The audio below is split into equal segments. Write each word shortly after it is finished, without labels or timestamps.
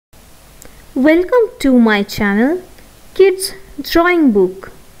Welcome to my channel Kids Drawing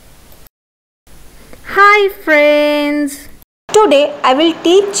Book. Hi friends! Today I will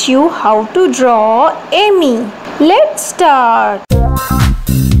teach you how to draw Amy. Let's start.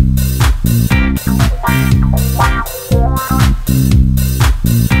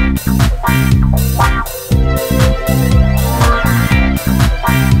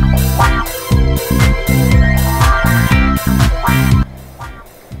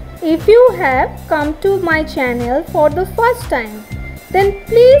 If you have come to my channel for the first time, then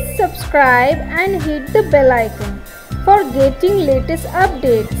please subscribe and hit the bell icon for getting latest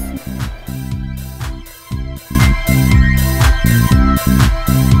updates.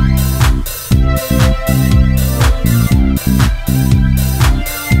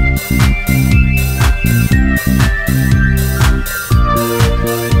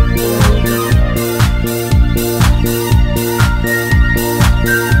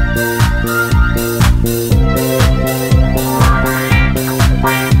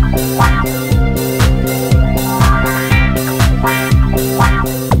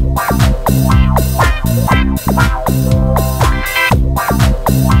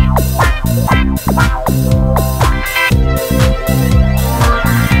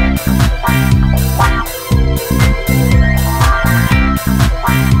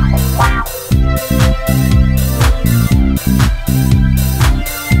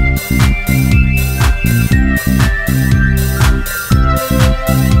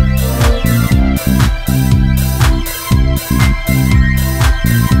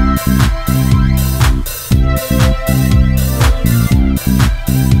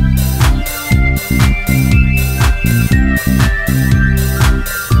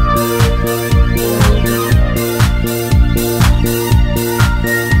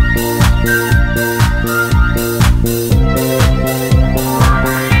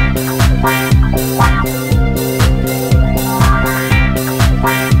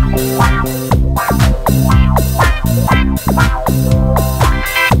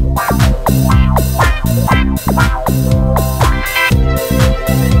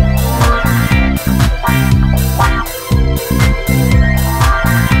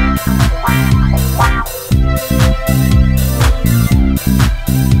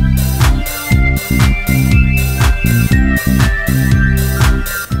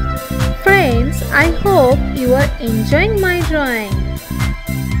 Friends, I hope you are enjoying my drawing.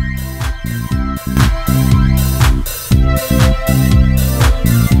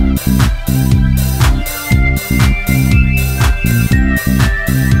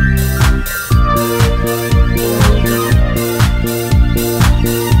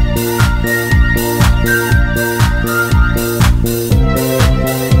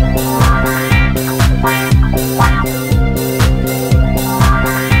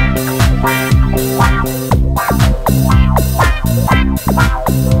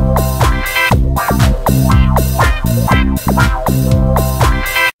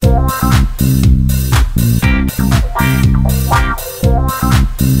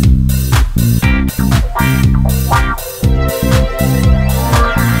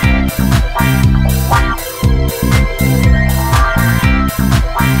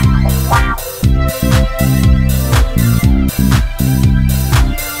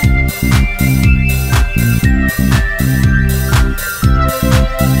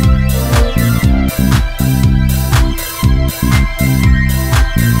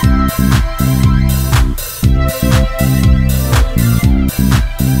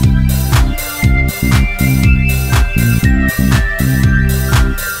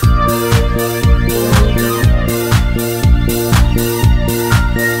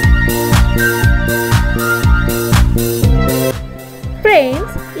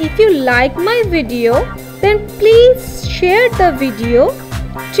 Friends, if you like my video, then please share the video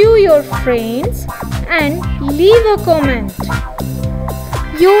to your friends and leave a comment.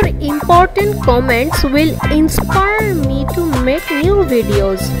 Your important comments will inspire me to make new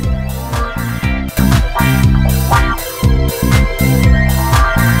videos.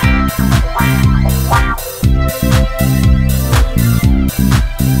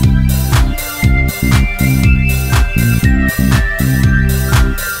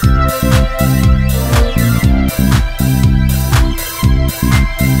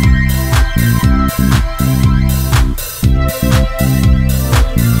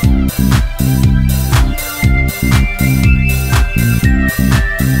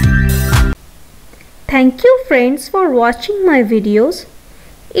 Thank you friends for watching my videos.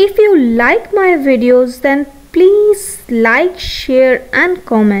 If you like my videos, then please like, share and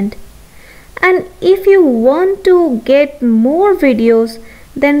comment. And if you want to get more videos,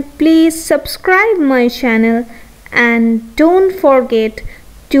 then please subscribe my channel and don't forget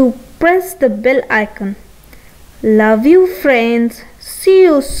to press the bell icon. Love you friends. See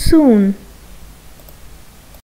you soon.